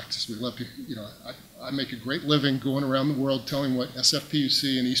best practice. We love to, I make a great living going around the world telling what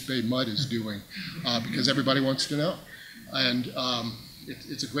SFPUC and East Bay Mud is doing because everybody wants to know. And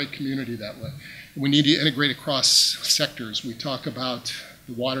it's a great community that way. We need to integrate across sectors. We talk about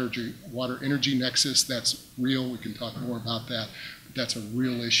the water energy nexus. That's real. We can talk more about that. But that's a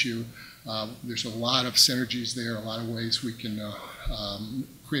real issue. There's a lot of synergies there, a lot of ways we can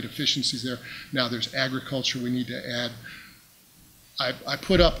create efficiencies there. Now there's agriculture we need to add. I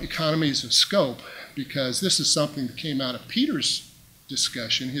put up economies of scope because this is something that came out of Peter's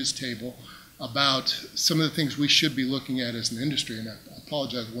discussion, his table, about some of the things we should be looking at as an industry. And I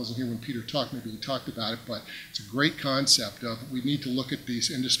apologize, I wasn't here when Peter talked, maybe he talked about it, but it's a great concept of we need to look at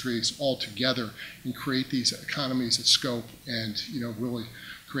these industries all together and create these economies of scope and really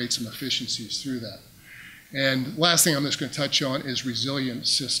create some efficiencies through that. And last thing I'm just going to touch on is resilient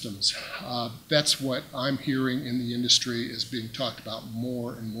systems. That's what I'm hearing in the industry is being talked about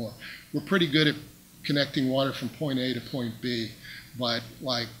more and more. We're pretty good at connecting water from point A to point B, but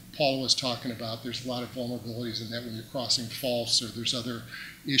like Paul was talking about, there's a lot of vulnerabilities in that when you're crossing faults or there's other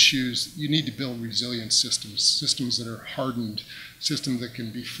issues. You need to build resilient systems, systems that are hardened, systems that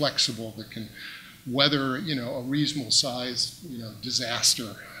can be flexible, that can weather a reasonable size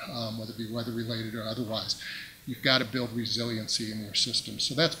disaster, whether it be weather related or otherwise. You've got to build resiliency in your system.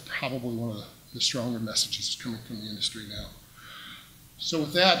 So that's probably one of the stronger messages coming from the industry now. So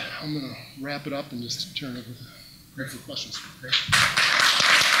with that, I'm going to wrap it up and just turn it over for questions. Great.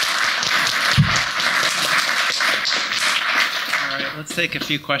 All right, let's take a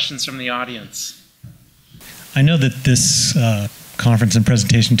few questions from the audience. I know that this conference and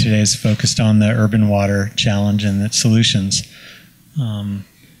presentation today is focused on the urban water challenge and its solutions.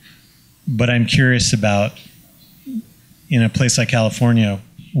 But I'm curious about, in a place like California,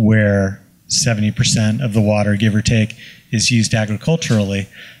 where 70% of the water, give or take, is used agriculturally,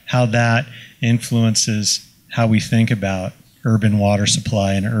 how that influences how we think about urban water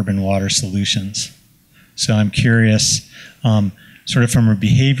supply and urban water solutions. So I'm curious, sort of from a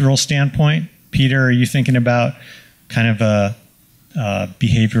behavioral standpoint, Peter, are you thinking about kind of a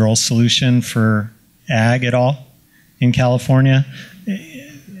behavioral solution for ag at all in California?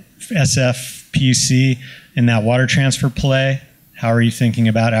 SF, PUC, in that water transfer play, how are you thinking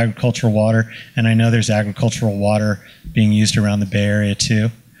about agricultural water? And I know there's agricultural water being used around the Bay Area too.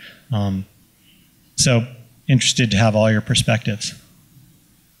 So interested to have all your perspectives.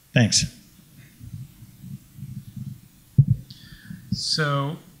 Thanks.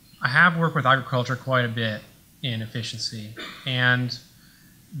 So I have worked with agriculture quite a bit in efficiency, and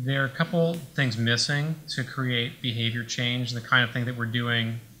there are a couple things missing to create behavior change, the kind of thing that we're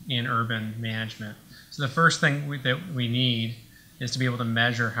doing in urban management. So the first thing that we need is to be able to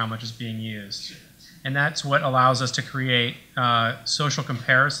measure how much is being used. And that's what allows us to create social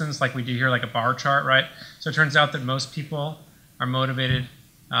comparisons like we do here, like a bar chart, right? So it turns out that most people are motivated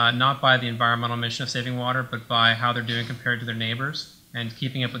not by the environmental mission of saving water, but by how they're doing compared to their neighbors and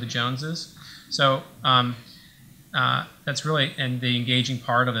keeping up with the Joneses. So that's really, and the engaging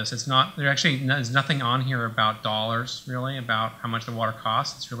part of this. It's not, there's nothing on here about dollars, really, about how much the water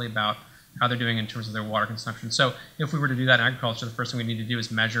costs. It's really about how they're doing in terms of their water consumption. So if we were to do that in agriculture, the first thing we need to do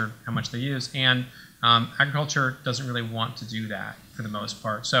is measure how much they use. And agriculture doesn't really want to do that for the most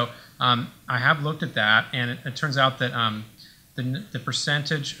part. So I have looked at that, and it turns out that the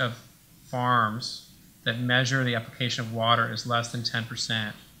percentage of farms that measure the application of water is less than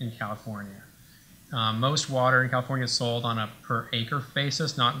 10% in California. Most water in California is sold on a per acre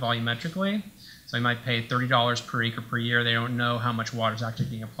basis, not volumetrically. So they might pay $30 per acre per year. They don't know how much water is actually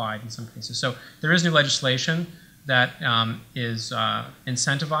being applied in some cases. So there is new legislation that is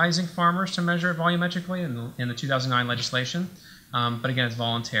incentivizing farmers to measure it volumetrically in the 2009 legislation. But again, it's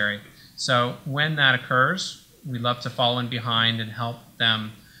voluntary. So when that occurs, we love to follow in behind and help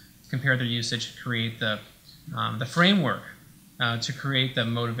them compare their usage to create the framework to create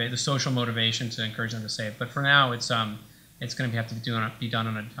the social motivation to encourage them to save. But for now, it's going to have to be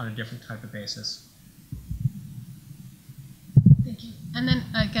done on a different type of basis. Thank you. And then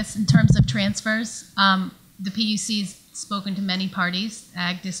I guess in terms of transfers, the PUC's spoken to many parties,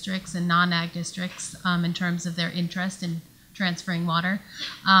 ag districts and non-ag districts, in terms of their interest in transferring water.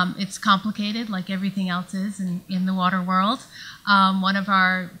 It's complicated, like everything else is in the water world. One of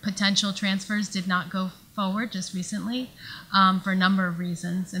our potential transfers did not go forward just recently for a number of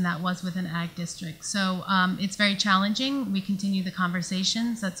reasons, and that was with an ag district. So it's very challenging. We continue the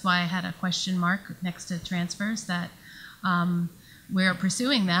conversations. That's why I had a question mark next to transfers, that we're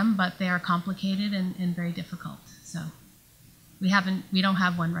pursuing them, but they are complicated and very difficult. So we don't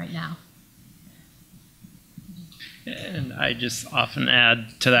have one right now. And I just often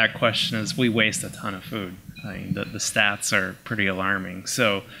add to that question is we waste a ton of food. I mean, the stats are pretty alarming.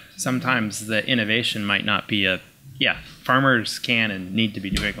 So sometimes the innovation might not be farmers can and need to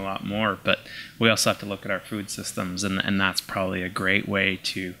be doing a lot more, but we also have to look at our food systems, and that's probably a great way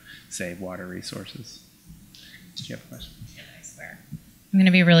to save water resources. Did you have a question? Yeah, I swear. I'm going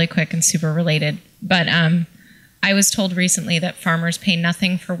to be really quick and super related, but I was told recently that farmers pay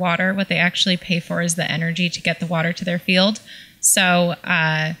nothing for water. What they actually pay for is the energy to get the water to their field. So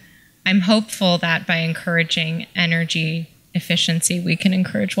I'm hopeful that by encouraging energy efficiency, we can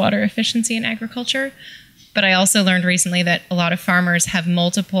encourage water efficiency in agriculture. But I also learned recently that a lot of farmers have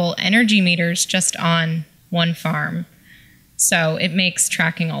multiple energy meters just on one farm. So it makes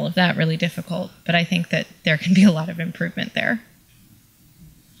tracking all of that really difficult. But I think that there can be a lot of improvement there.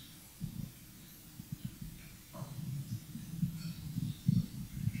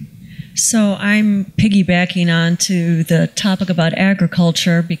 So I'm piggybacking on to the topic about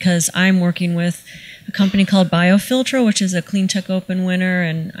agriculture because I'm working with a company called Biofiltra, which is a Clean Tech Open winner,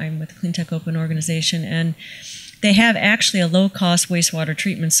 and I'm with the Clean Tech Open organization. And they have actually a low-cost wastewater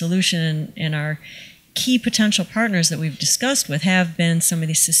treatment solution, and our key potential partners that we've discussed with have been some of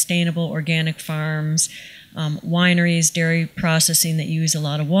these sustainable organic farms, wineries, dairy processing that use a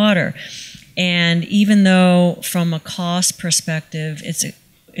lot of water. And even though from a cost perspective,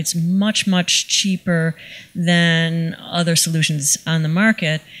 it's much, much cheaper than other solutions on the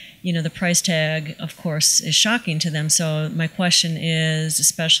market, you know, the price tag, of course, is shocking to them. So my question is,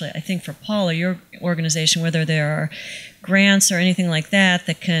 especially, I think for Paula, your organization, whether there are grants or anything like that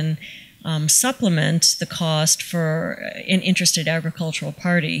that can supplement the cost for an interested agricultural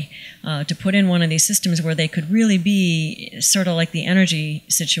party to put in one of these systems where they could really be sort of like the energy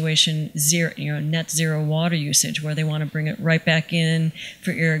situation, net zero water usage, where they want to bring it right back in for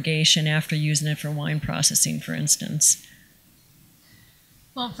irrigation after using it for wine processing, for instance.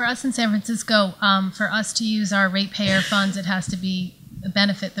 Well, for us in San Francisco, for us to use our ratepayer funds, it has to be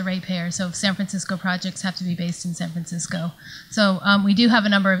benefit the ratepayer. So San Francisco projects have to be based in San Francisco. So we do have a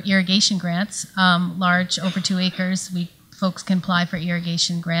number of irrigation grants, large, over 2 acres. Folks can apply for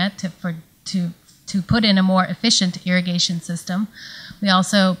irrigation grant to put in a more efficient irrigation system. We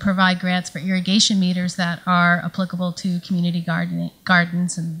also provide grants for irrigation meters that are applicable to community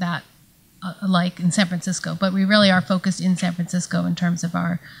gardens and that alike in San Francisco. But we really are focused in San Francisco in terms of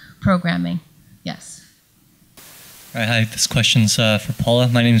our programming. Yes. All right, hi, this question's for Paula.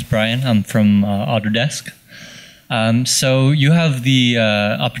 My name is Brian. I'm from Autodesk. So you have the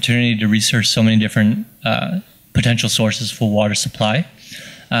opportunity to research so many different potential sources for water supply.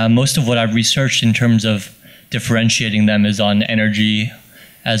 Most of what I've researched in terms of differentiating them is on energy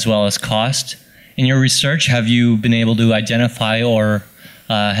as well as cost. In your research, have you been able to identify or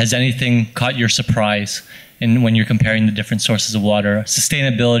has anything caught your surprise when you're comparing the different sources of water?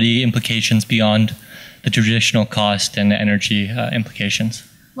 Sustainability implications beyond the traditional cost and energy implications?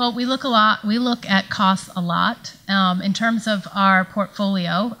 Well, we look at costs a lot. In terms of our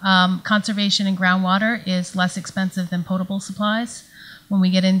portfolio, conservation and groundwater is less expensive than potable supplies. When we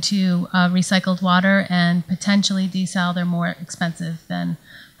get into recycled water and potentially desal, they're more expensive than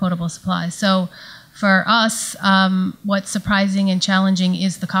potable supplies. So for us, what's surprising and challenging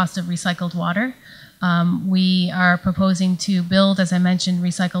is the cost of recycled water. We are proposing to build, as I mentioned,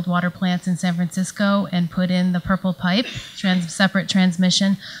 recycled water plants in San Francisco and put in the purple pipe, separate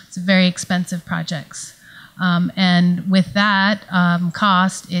transmission. It's very expensive projects. And with that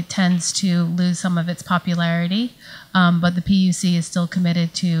cost, it tends to lose some of its popularity. But the PUC is still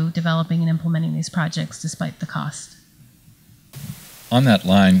committed to developing and implementing these projects despite the cost. On that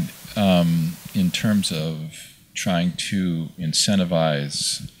line, in terms of trying to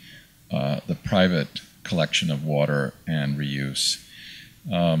incentivize the private collection of water and reuse.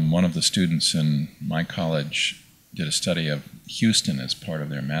 One of the students in my college did a study of Houston as part of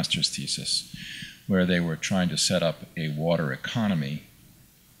their master's thesis, where they were trying to set up a water economy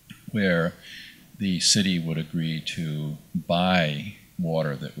where the city would agree to buy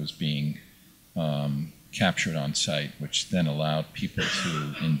water that was being captured on site, which then allowed people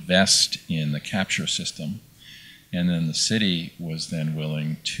to invest in the capture system And then the city was then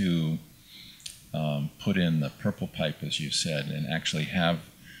willing to put in the purple pipe, as you said, and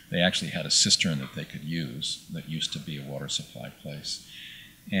they actually had a cistern that they could use that used to be a water supply place.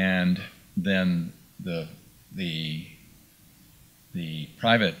 And then the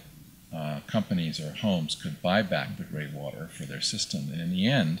private companies or homes could buy back the gray water for their system. And in the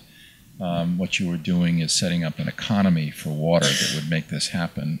end, what you were doing is setting up an economy for water that would make this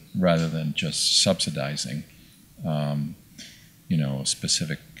happen rather than just subsidizing, a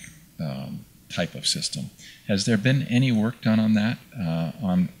specific type of system. Has there been any work done on that,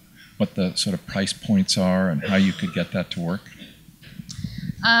 on what the sort of price points are and how you could get that to work?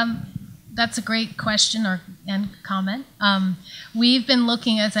 That's a great question and comment. We've been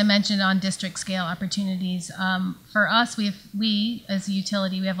looking, as I mentioned, on district scale opportunities. For us, we as a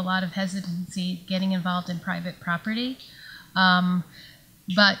utility, we have a lot of hesitancy getting involved in private property.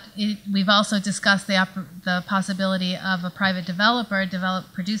 But we've also discussed the possibility of a private developer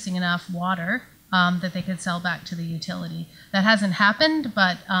producing enough water that they could sell back to the utility. That hasn't happened,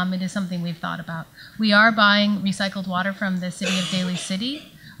 but it is something we've thought about. We are buying recycled water from the city of Daly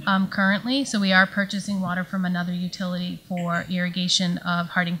City currently, so we are purchasing water from another utility for irrigation of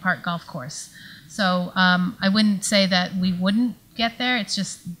Harding Park Golf Course. So I wouldn't say that we wouldn't get there,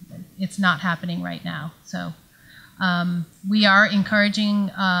 it's not happening right now. So we are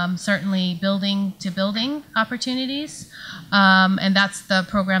encouraging certainly building to building opportunities, and that's the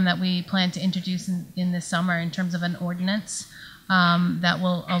program that we plan to introduce in this summer in terms of an ordinance that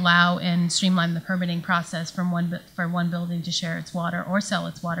will allow and streamline the permitting process for one building to share its water or sell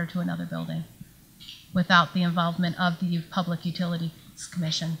its water to another building without the involvement of the Public Utilities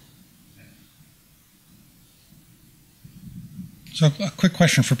Commission. So a quick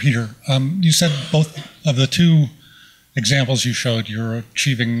question for Peter. You said both of the two examples you showed, you're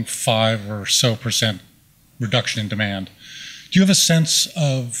achieving 5% or so reduction in demand. Do you have a sense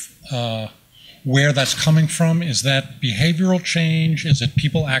of where that's coming from? Is that behavioral change? Is it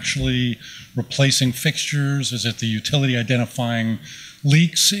people actually replacing fixtures? Is it the utility identifying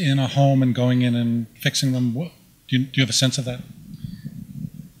leaks in a home and going in and fixing them? Do you have a sense of that?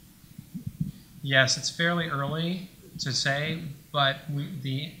 Yes, it's fairly early to say, but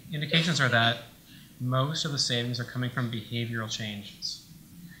the indications are that most of the savings are coming from behavioral changes.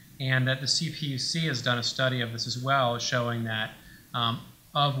 And that the CPUC has done a study of this as well, showing that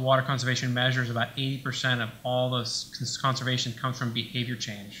of water conservation measures, about 80% of all those conservation comes from behavior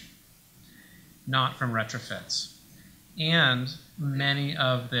change, not from retrofits. And many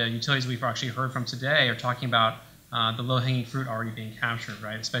of the utilities we've actually heard from today are talking about the low-hanging fruit already being captured,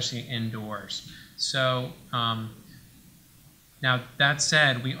 right, especially indoors. So now that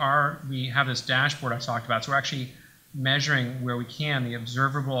said, we have this dashboard I talked about, so we're actually measuring where we can the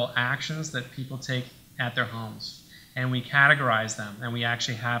observable actions that people take at their homes. And we categorize them, and we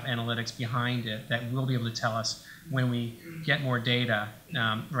actually have analytics behind it that will be able to tell us when we get more data.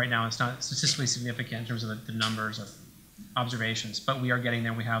 Right now, it's not statistically significant in terms of the numbers of observations, but we are getting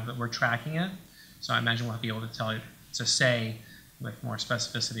there. We're tracking it, so I imagine we'll be able to say with more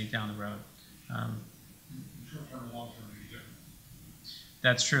specificity down the road.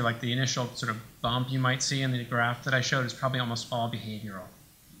 That's true. Like the initial sort of bump you might see in the graph that I showed is probably almost all behavioral,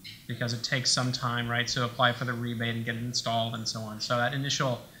 because it takes some time, right, to apply for the rebate and get it installed and so on. So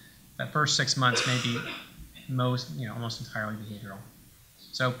that first 6 months may be almost entirely behavioral.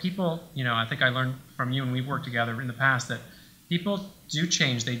 So people, I think I learned from you and we've worked together in the past that people do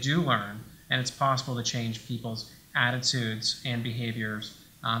change, they do learn, and it's possible to change people's attitudes and behaviors,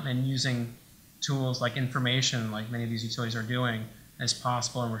 and using tools like information, like many of these utilities are doing, is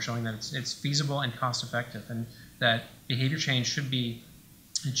possible, and we're showing that it's feasible and cost effective, and that behavior change should be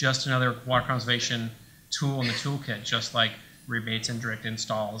just another water conservation tool in the toolkit, just like rebates and direct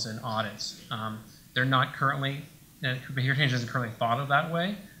installs and audits. They're not currently, behavior change isn't currently thought of that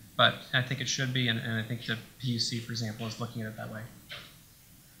way, but I think it should be, and I think the PUC, for example, is looking at it that way.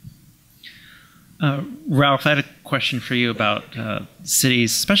 Ralph, I had a question for you about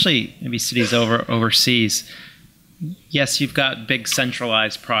cities, especially maybe cities overseas. Yes, you've got big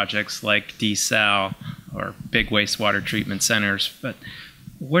centralized projects like desal or big wastewater treatment centers, but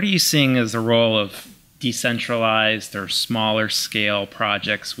what are you seeing as the role of decentralized or smaller scale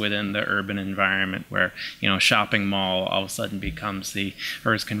projects within the urban environment where, a shopping mall all of a sudden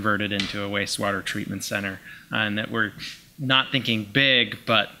is converted into a wastewater treatment center, and that we're not thinking big,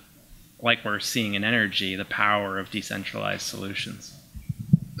 but like we're seeing in energy, the power of decentralized solutions?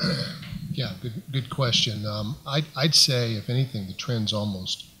 Yeah, good question. I'd say, if anything, the trend's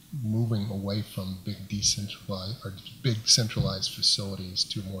almost moving away from big centralized facilities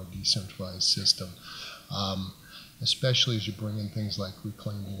to a more decentralized system. especially as you bring in things like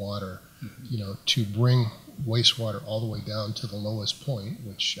reclaimed water, to bring wastewater all the way down to the lowest point,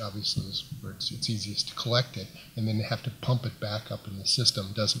 which obviously is where it's easiest to collect it, and then have to pump it back up in the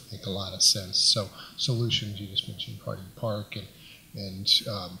system doesn't make a lot of sense. So solutions, you just mentioned Harding Park, and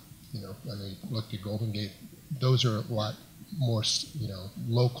I mean, look at Golden Gate, those are a lot more,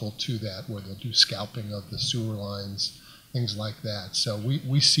 local to that, where they'll do scalping of the sewer lines, things like that. So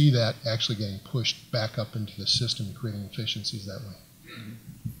we see that actually getting pushed back up into the system and creating efficiencies that way.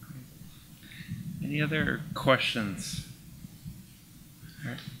 Any other questions?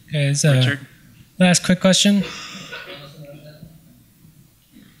 Okay, Richard? Last quick question.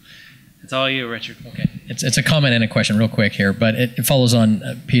 It's all you, Richard. Okay, it's a comment and a question real quick here, but it follows on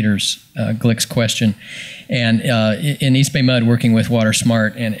Peter's Glick's question. And in East Bay Mud, working with Water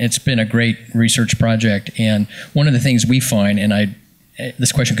Smart, and it's been a great research project. And one of the things we find, and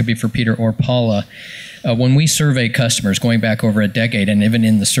this question could be for Peter or Paula, when we survey customers going back over a decade, and even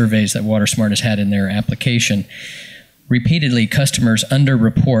in the surveys that Water Smart has had in their application, repeatedly customers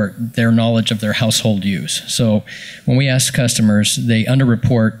underreport their knowledge of their household use. So when we ask customers, they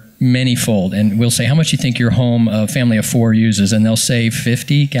underreport manyfold, and we'll say, how much do you think your home, a family of 4, uses? And they'll say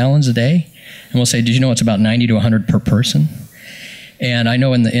 50 gallons a day. And we'll say, did you know it's about 90 to 100 per person? And I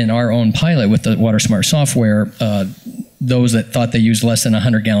know in our own pilot with the Water Smart software, those that thought they used less than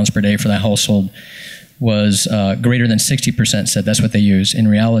 100 gallons per day for that household was greater than 60% said that's what they use. In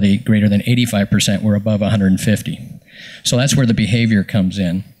reality, greater than 85% were above 150. So that's where the behavior comes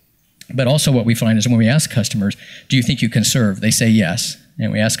in. But also what we find is when we ask customers, do you think you conserve? They say yes.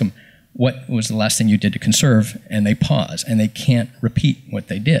 And we ask them, what was the last thing you did to conserve? And they pause, and they can't repeat what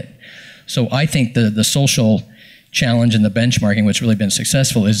they did. So I think the social challenge and the benchmarking, what's really been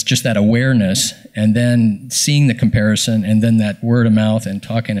successful, is just that awareness, and then seeing the comparison, and then that word of mouth and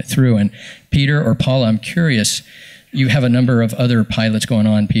talking it through. And Peter or Paula, I'm curious, you have a number of other pilots going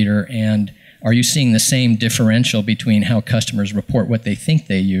on, Peter, and are you seeing the same differential between how customers report what they think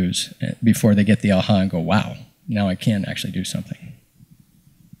they use before they get the aha and go, wow, now I can actually do something?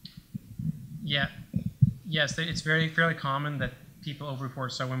 Yeah. Yes, it's fairly common that people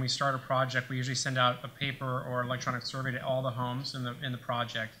overreport. So when we start a project, we usually send out a paper or electronic survey to all the homes in the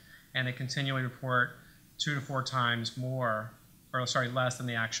project, and they continually report 2 to 4 times more, or sorry, less than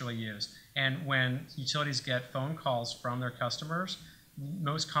they actually use. And when utilities get phone calls from their customers,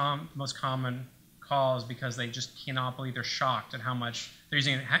 most common calls, because they just cannot believe, they're shocked at how much they're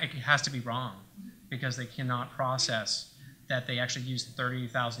using. It has to be wrong, because they cannot process that they actually used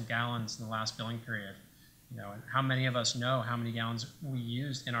 30,000 gallons in the last billing period. And how many of us know how many gallons we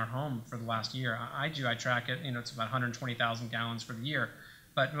used in our home for the last year? I do. I track it. It's about 120,000 gallons for the year.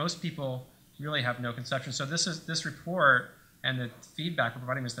 But most people really have no conception. So this report and the feedback we're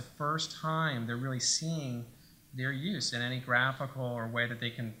providing is the first time they're really seeing their use in any graphical or way that they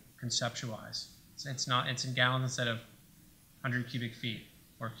can conceptualize. It's in gallons instead of 100 cubic feet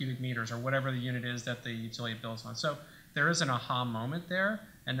or cubic meters or whatever the unit is that the utility builds on. So there is an aha moment there,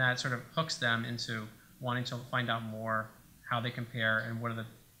 and that sort of hooks them into wanting to find out more how they compare and what are the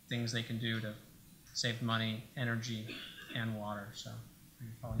things they can do to save money, energy, and water. So you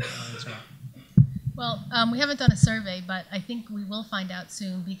probably want to answer that. Well, we haven't done a survey, but I think we will find out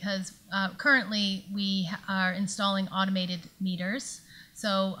soon, because currently we are installing automated meters.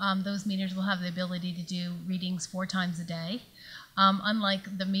 So those meters will have the ability to do readings 4 times a day.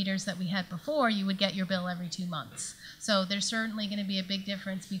 Unlike the meters that we had before, you would get your bill every 2 months. So there's certainly going to be a big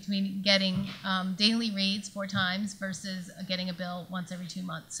difference between getting daily reads 4 times versus getting a bill once every 2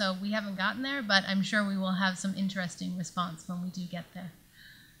 months. So we haven't gotten there, but I'm sure we will have some interesting response when we do get there.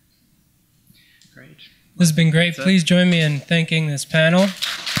 Great. This has been great. Please join me in thanking this panel.